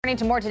Turning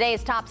to more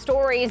today's top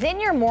stories in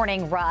your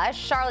morning rush.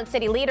 Charlotte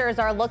City leaders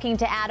are looking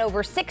to add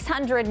over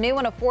 600 new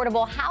and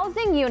affordable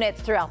housing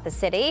units throughout the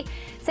city.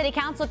 City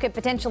Council could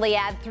potentially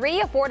add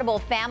 3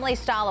 affordable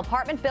family-style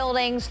apartment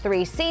buildings,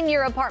 3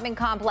 senior apartment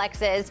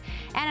complexes,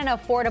 and an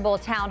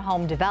affordable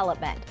townhome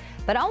development.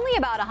 But only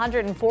about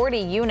 140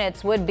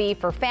 units would be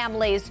for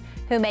families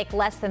who make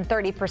less than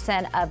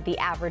 30% of the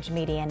average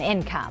median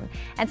income.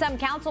 And some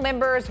council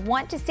members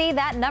want to see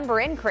that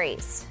number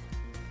increase.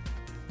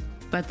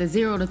 But the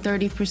 0 to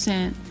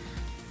 30%,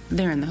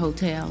 they're in the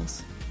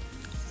hotels.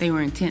 They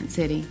were in Tent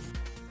City.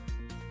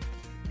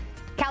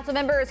 Council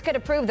members could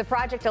approve the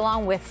project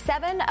along with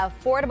 7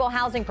 affordable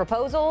housing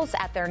proposals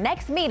at their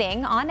next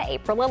meeting on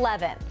April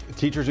 11th.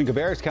 Teachers in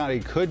Cabarrus County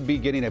could be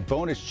getting a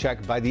bonus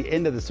check by the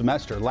end of the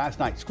semester. Last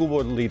night, school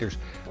board leaders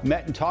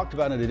met and talked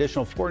about an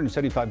additional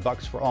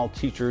 $475 for all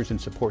teachers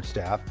and support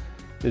staff.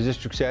 The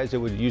district says it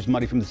would use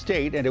money from the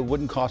state and it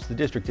wouldn't cost the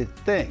district a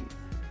thing.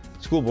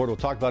 School board will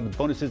talk about the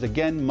bonuses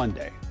again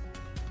Monday.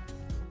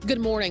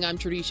 Good morning. I'm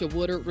Tradisha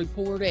Woodard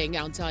reporting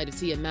outside of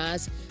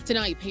CMS.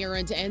 Tonight,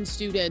 parents and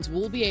students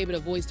will be able to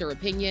voice their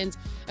opinions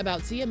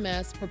about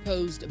CMS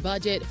proposed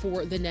budget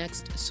for the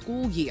next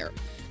school year.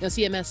 Now,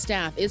 CMS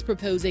staff is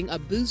proposing a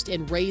boost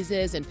in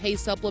raises and pay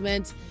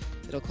supplements.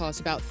 It'll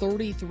cost about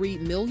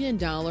 $33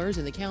 million,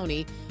 and the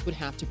county would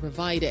have to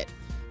provide it.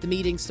 The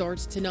meeting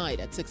starts tonight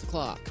at 6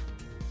 o'clock.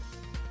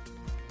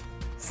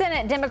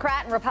 Senate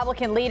Democrat and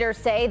Republican leaders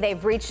say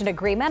they've reached an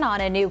agreement on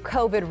a new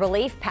COVID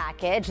relief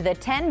package. The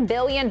 $10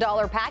 billion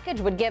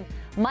package would give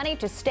money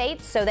to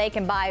states so they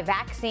can buy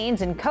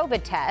vaccines and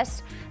COVID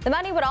tests. The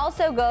money would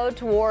also go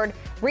toward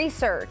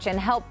research and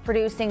help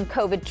producing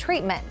COVID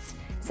treatments.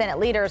 Senate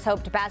leaders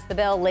hope to pass the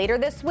bill later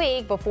this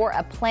week before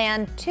a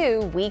planned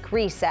 2-week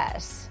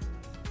recess.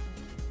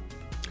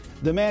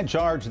 The man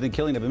charged in the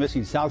killing of a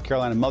missing South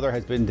Carolina mother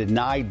has been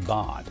denied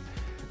bond.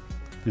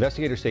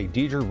 Investigators say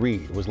Deidre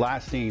Reed was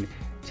last seen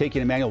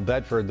taking Emmanuel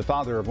Bedford, the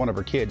father of one of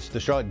her kids, to the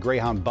Charlotte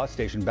Greyhound bus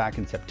station back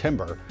in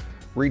September.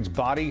 Reed's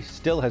body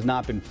still has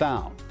not been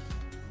found.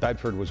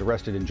 Bedford was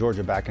arrested in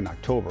Georgia back in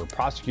October.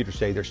 Prosecutors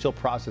say they're still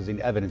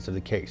processing evidence of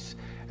the case.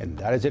 And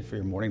that is it for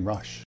your Morning Rush.